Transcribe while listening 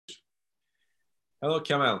Hello,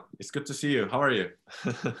 Kemal. It's good to see you. How are you?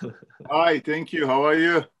 Hi, thank you. How are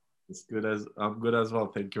you? It's good as I'm good as well.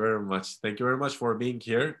 Thank you very much. Thank you very much for being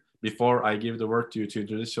here. Before I give the word to you to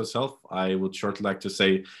introduce yourself, I would shortly like to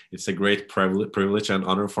say it's a great privilege and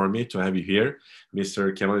honor for me to have you here.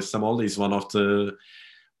 Mr. Kemal İslamoğlu is one of the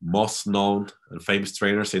most known and famous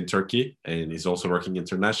trainers in Turkey, and he's also working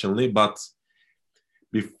internationally. But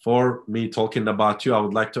before me talking about you, I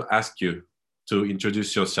would like to ask you to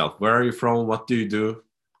introduce yourself. Where are you from? What do you do?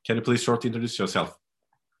 Can you please shortly introduce yourself?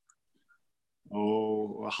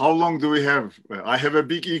 Oh, how long do we have? I have a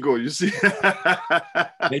big ego, you see.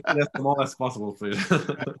 Make it as small as possible, please.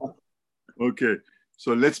 Okay,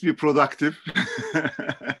 so let's be productive.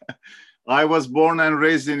 I was born and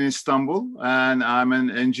raised in Istanbul, and I'm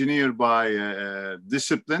an engineer by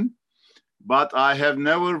discipline, but I have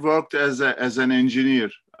never worked as an engineer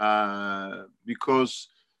because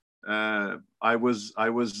I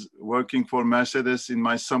was working for Mercedes in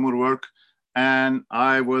my summer work, and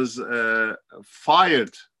I was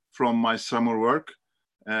fired from my summer work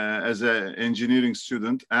as an engineering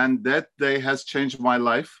student, and that day has changed my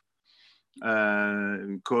life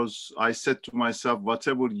because I said to myself,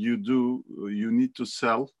 whatever you do, you need to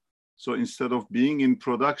sell. So instead of being in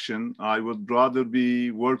production, I would rather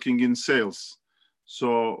be working in sales.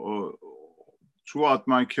 So throughout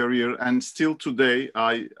my career and still today,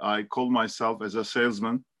 I call myself as a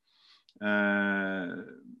salesman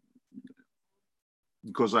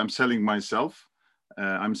because I'm selling myself.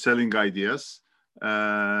 I'm selling ideas.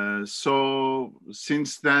 So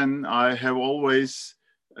since then, uh, I have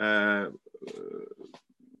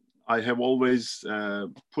always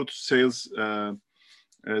put sales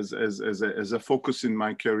as a focus in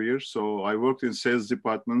my career. So I worked in sales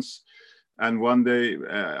departments, and one day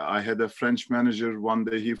I had a French manager. One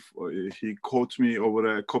day he caught me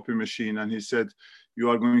over a copy machine, and he said, "You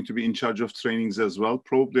are going to be in charge of trainings as well."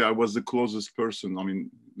 Probably I was the closest person. I mean,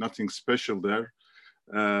 nothing special there.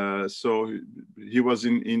 So he was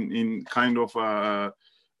in kind of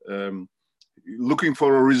looking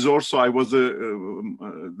for a resource. So I was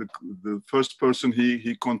the first person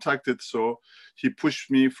he contacted. So he pushed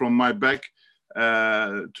me from my back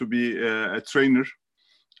to be a trainer,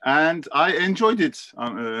 and I enjoyed it.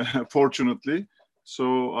 Fortunately,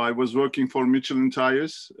 so I was working for Michelin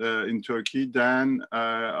Tires in Turkey. Then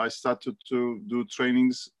I started to do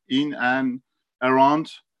trainings in and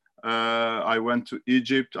around. I went to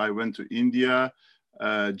Egypt. I went to India,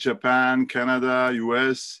 Japan, Canada,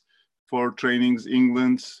 US for trainings,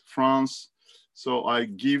 England, France. So I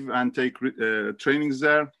give and take trainings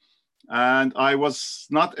there. And I was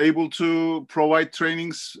not able to provide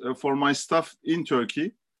trainings for my staff in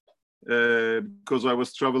Turkey because I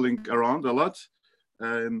was traveling around a lot.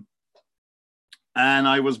 Um, and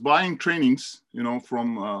I was buying trainings,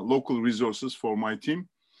 from local resources for my team.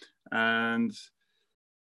 And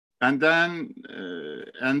then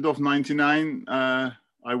end of 99,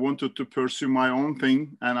 I wanted to pursue my own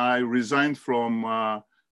thing, and I resigned from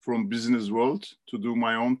business world to do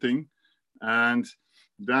my own thing. And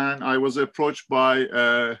then I was approached by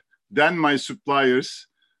then my suppliers.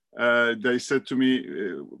 They said to me,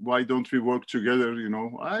 "Why don't we work together?"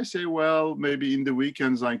 I say, "Well, maybe in the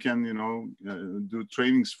weekends I can, do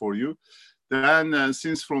trainings for you." Then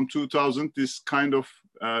since from 2000, this kind of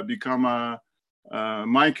become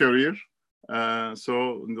my career.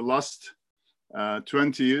 So in the last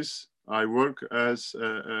 20 years, I work as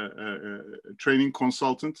a training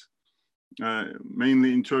consultant,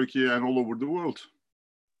 mainly in Turkey and all over the world.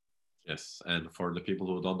 Yes, and for the people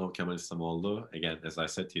who don't know Kemal İslamoğlu, again, as I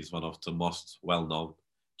said, he's one of the most well-known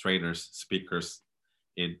trainers, speakers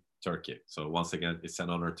in Turkey. So once again, it's an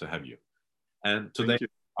honor to have you. And today, Thank you.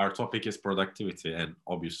 our topic is productivity, and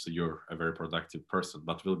obviously you're a very productive person,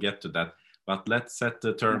 but we'll get to that. But let's set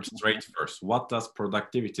the term straight first. What does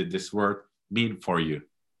productivity, this word, mean for you?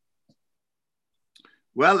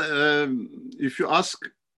 Well, if you ask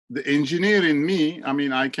the engineer in me, I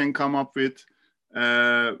mean, I can come up with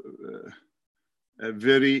uh,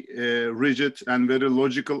 very rigid and very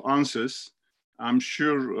logical answers. I'm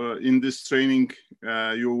sure in this training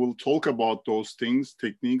you will talk about those things,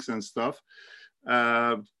 techniques and stuff.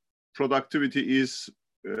 Uh, Productivity is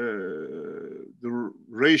the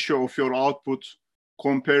ratio of your output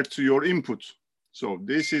compared to your input. So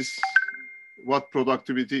this is what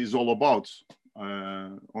productivity is all about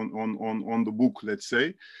on the book, let's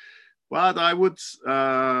say. But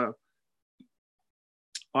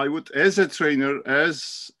as a trainer,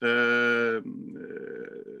 as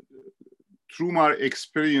through my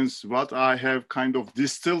experience, what I have kind of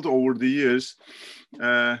distilled over the years,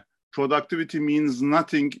 productivity means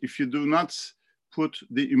nothing if you do not put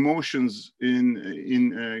the emotions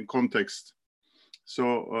in context.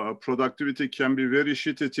 So productivity can be very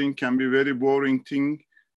shitty thing, can be very boring thing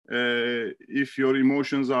if your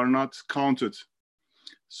emotions are not counted.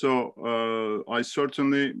 So I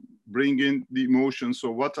certainly bring in the emotions.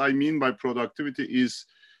 So what I mean by productivity is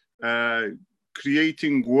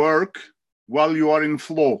creating work while you are in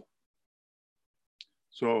flow.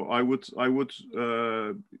 So I would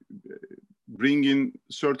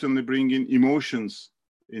certainly bring in emotions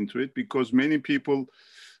into it, because many people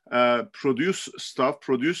produce stuff,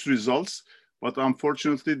 produce results, but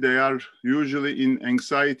unfortunately they are usually in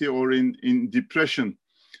anxiety or in depression.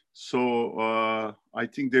 So I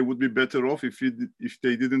think they would be better off if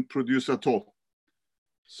they didn't produce at all.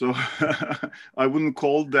 So I wouldn't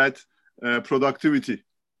call that productivity.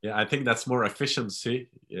 Yeah, I think that's more efficiency.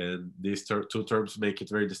 And these two terms make it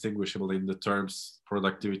very distinguishable. In the terms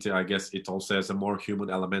productivity, I guess it also has a more human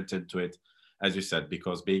element into it, as you said,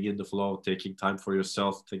 because being in the flow, taking time for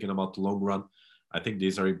yourself, thinking about the long run, I think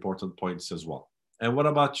these are important points as well. And what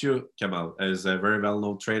about you, Kemal? As a very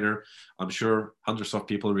well-known trainer, I'm sure hundreds of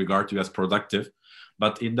people regard you as productive.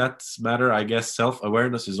 But in that matter, I guess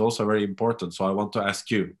self-awareness is also very important. So I want to ask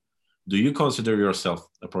you, do you consider yourself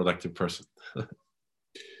a productive person?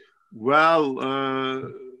 Well,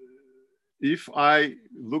 if I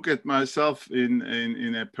look at myself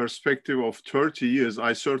in a perspective of 30 years,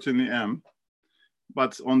 I certainly am.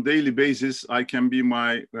 But on daily basis, I can be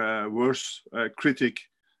my worst critic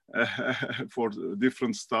for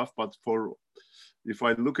different stuff. But if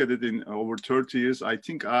I look at it in over 30 years, I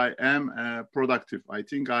think I am productive. I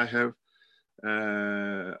think I had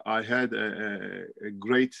a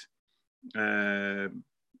great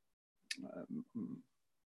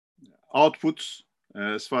outputs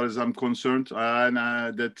as far as I'm concerned, and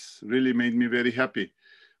that really made me very happy.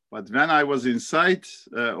 But when I was inside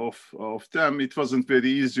of them, it wasn't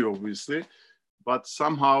very easy, obviously. But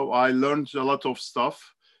somehow I learned a lot of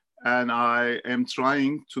stuff, and I am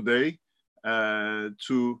trying today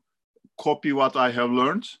to copy what I have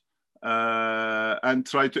learned and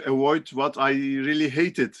try to avoid what I really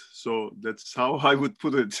hated. So that's how I would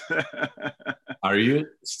put it. Are you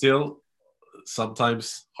still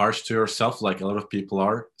sometimes harsh to yourself, like a lot of people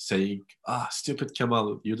are, saying, stupid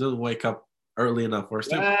Kemal, you didn't wake up early enough, or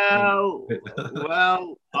stupid?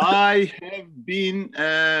 Well, I have been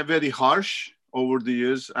very harsh over the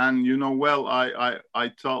years, and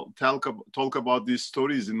I talk about these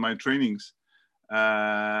stories in my trainings.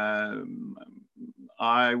 I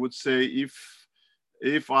would say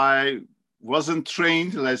if I wasn't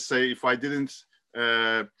trained, let's say, if I didn't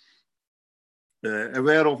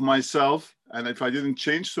aware of myself, and if I didn't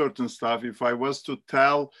change certain stuff, if I was to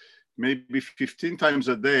tell maybe 15 times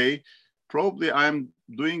a day, probably I'm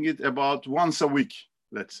doing it about once a week,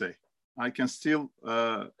 let's say. I can still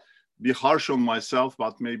be harsh on myself,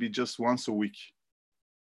 but maybe just once a week.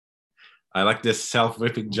 I like this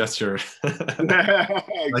self-whipping gesture.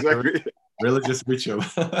 Exactly. Like religious ritual.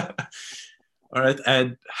 All right.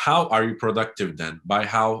 And how are you productive then? By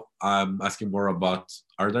how, I'm asking more about,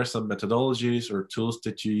 are there some methodologies or tools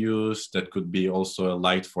that you use that could be also a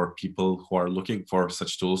light for people who are looking for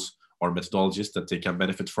such tools or methodologies that they can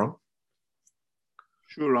benefit from?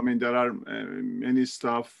 Sure. I mean, there are many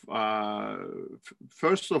stuff.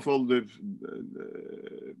 First of all, the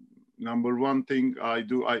number one thing I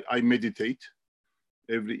do, I meditate.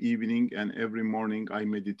 Every evening and every morning I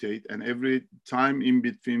meditate, and every time in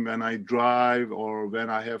between, when I drive or when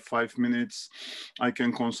I have 5 minutes, I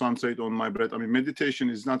can concentrate on my breath. I mean, meditation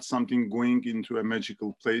is not something going into a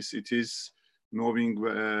magical place. It is knowing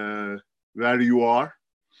where you are,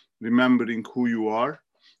 remembering who you are,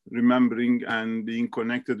 remembering and being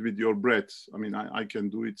connected with your breath. I mean, I can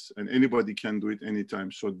do it, and anybody can do it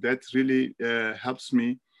anytime. So that really helps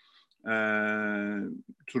me to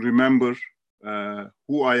remember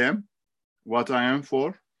who I am, what I am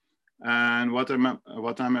for, and what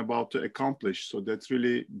I'm about to accomplish. So that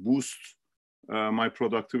really boosts my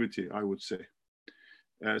productivity, I would say.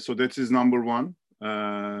 So that is number one.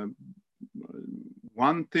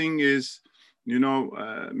 One thing is,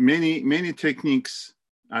 many techniques,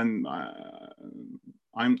 and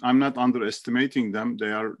I'm not underestimating them.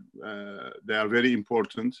 They are very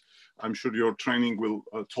important. I'm sure your training will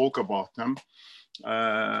talk about them.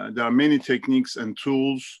 There are many techniques and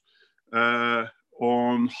tools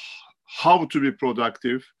on how to be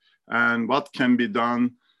productive and what can be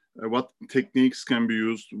done, what techniques can be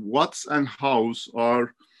used. What's and hows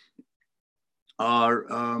are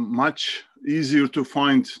much easier to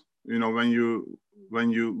find, when you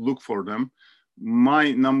look for them.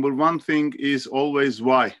 My number one thing is always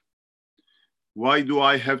why. Why do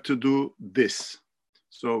I have to do this?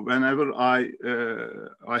 So whenever I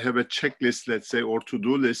have a checklist, let's say, or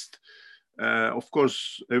to-do list, of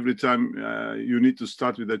course, every time you need to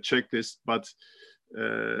start with a checklist, but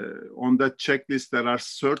on that checklist, there are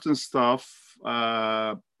certain stuff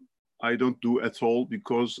I don't do at all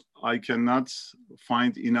because I cannot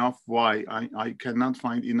find enough why. I cannot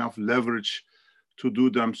find enough leverage to do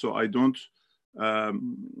them. So I don't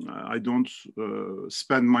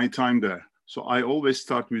spend my time there. So I always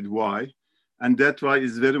start with why. And that why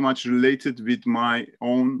is very much related with my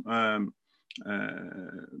own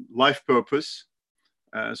life purpose.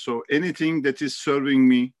 So anything that is serving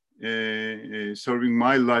me, serving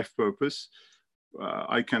my life purpose,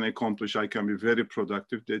 I can accomplish. I can be very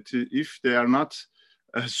productive. That if they are not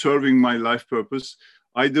serving my life purpose,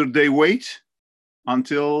 either they wait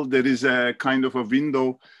until there is a kind of a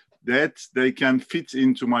window that they can fit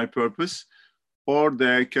into my purpose, or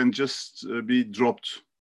they can just be dropped.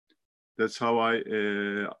 That's how I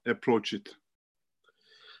approach it.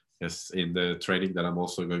 Yes, in the training that I'm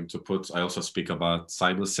also going to put, I also speak about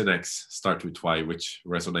Simon Sinek's Start With Why, which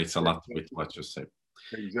resonates a lot with what you say.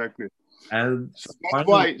 Exactly. And so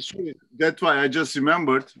that's why I just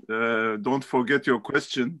remembered, don't forget your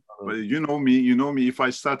question. But you know me, if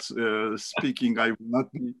I start speaking, I will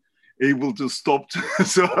not be able to stop.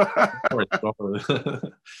 So,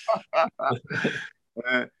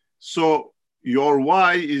 so your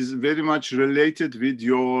why is very much related with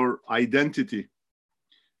your identity.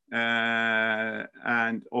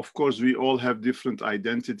 And of course, we all have different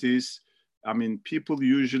identities. I mean, people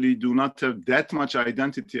usually do not have that much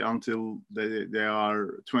identity until they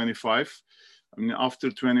are 25. I mean, after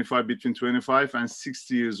 25, between 25 and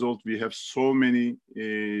 60 years old, we have so many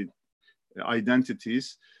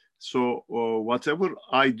identities. So whatever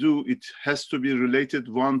I do, it has to be related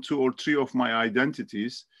 1, 2, or 3 of my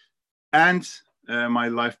identities and my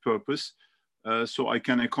life purpose, so I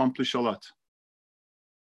can accomplish a lot.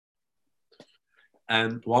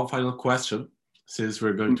 And one final question, since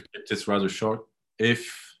we're going to keep this rather short.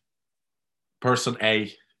 If person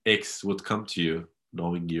A, X, would come to you,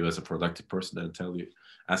 knowing you as a productive person, and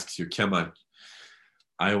asks you, Kemal,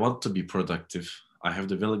 I want to be productive. I have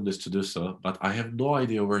the willingness to do so, but I have no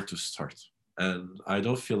idea where to start. And I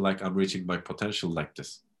don't feel like I'm reaching my potential like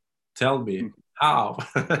this. Tell me how.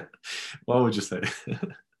 What would you say?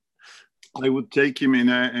 I would take him in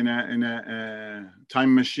a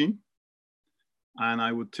time machine. And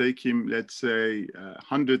I would take him, let's say,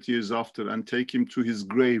 100 years after, and take him to his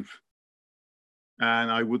grave.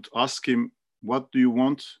 And I would ask him, what do you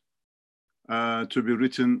want to be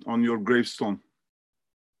written on your gravestone?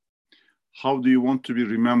 How do you want to be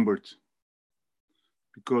remembered?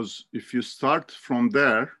 Because if you start from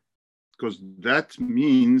there, because that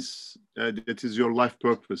means that is your life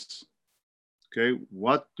purpose. Okay,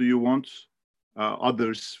 what do you want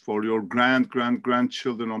others, for your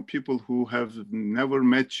grandchildren, or people who have never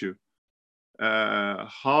met you?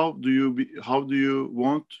 How do you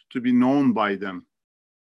want to be known by them?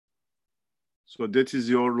 So that is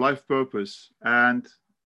your life purpose, and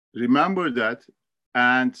remember that,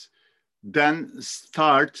 and then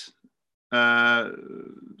start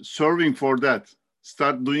serving for that.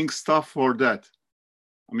 Start doing stuff for that.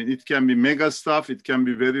 I mean, it can be mega stuff, it can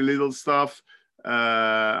be very little stuff.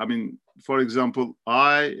 I mean, for example,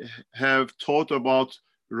 I have thought about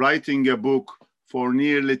writing a book for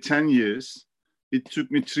nearly 10 years. It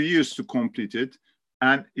took me 3 years to complete it,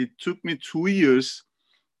 and it took me 2 years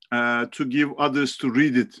to give others to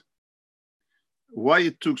read it. Why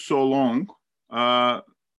it took so long?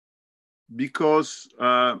 Because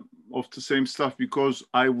of the same stuff, because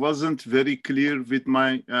I wasn't very clear with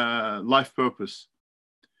my life purpose.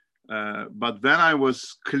 But when I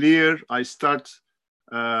was clear, I start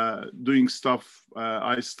doing stuff.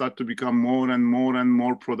 I start to become more and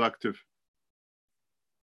more productive.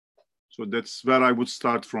 So that's where I would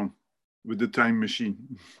start from, with the time machine.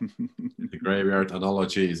 The graveyard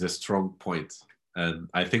analogy is a strong point. And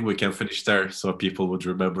I think we can finish there so people would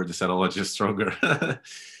remember this analogy stronger.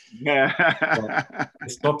 Yeah. Well,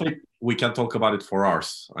 this topic, we can talk about it for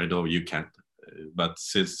hours. I know you can. But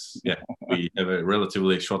since we have a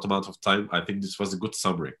relatively short amount of time, I think this was a good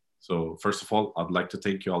summary. So first of all, I'd like to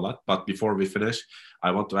thank you a lot. But before we finish,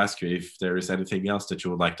 I want to ask you if there is anything else that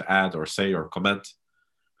you would like to add or say or comment.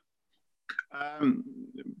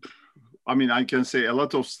 I mean, I can say a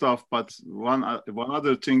lot of stuff, but one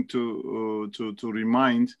other thing to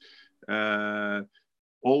remind: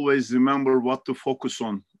 always remember what to focus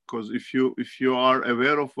on. Because if you are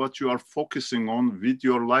aware of what you are focusing on with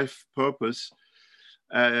your life purpose,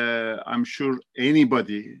 I'm sure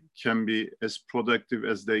anybody can be as productive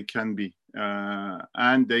as they can be,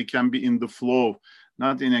 and they can be in the flow.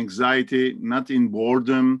 not in anxiety, not in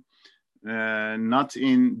boredom, not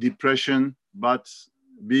in depression, but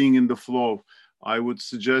being in the flow. I would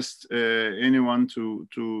suggest anyone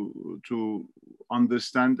to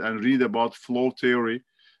understand and read about flow theory.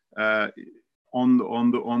 On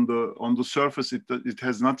the surface, it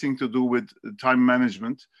has nothing to do with time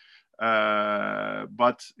management,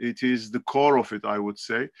 but it is the core of it, I would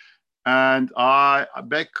say. And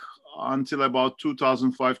back until about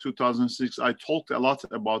 2005, 2006, I talked a lot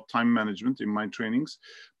about time management in my trainings,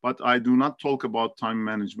 but I do not talk about time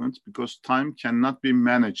management because time cannot be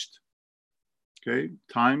managed. Okay,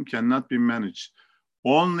 time cannot be managed.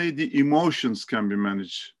 Only the emotions can be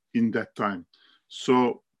managed in that time.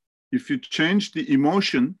 So if you change the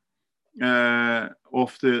emotion of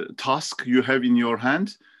the task you have in your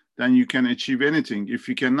hand, then you can achieve anything. If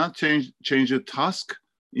you cannot change a task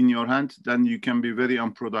in your hand, then you can be very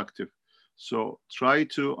unproductive. So try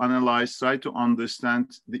to analyze, try to understand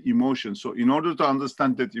the emotion. So in order to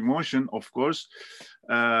understand that emotion, of course,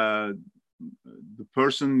 the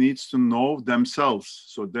person needs to know themselves.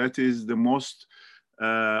 So that is the most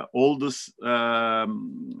oldest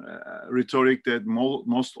rhetoric, that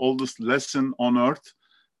most oldest lesson on earth.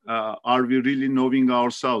 Are we really knowing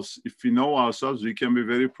ourselves? If we know ourselves, we can be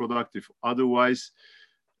very productive. Otherwise,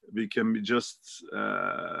 we can be just,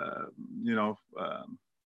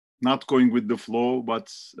 not going with the flow,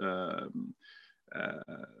 but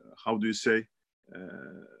how do you say?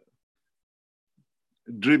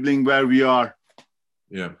 Dribbling where we are.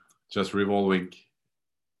 Yeah, just revolving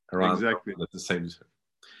around. Exactly. At the same time.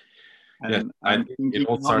 And I think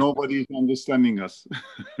nobody is understanding us.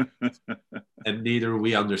 And neither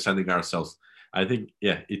we understanding ourselves. I think,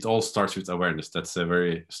 yeah, it all starts with awareness. That's a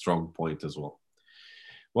very strong point as well.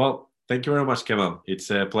 Well, thank you very much, Kemal. It's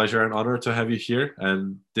a pleasure and honor to have you here.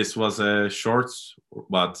 And this was a short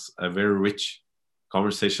but a very rich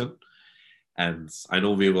conversation. And I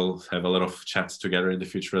know we will have a lot of chats together in the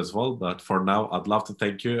future as well. But for now, I'd love to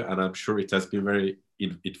thank you. And I'm sure it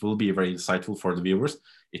will be very insightful for the viewers.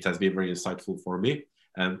 It has been very insightful for me.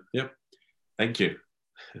 And yeah, thank you.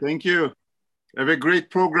 Thank you. Have a great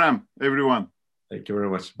program, everyone. Thank you very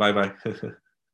much. Bye-bye.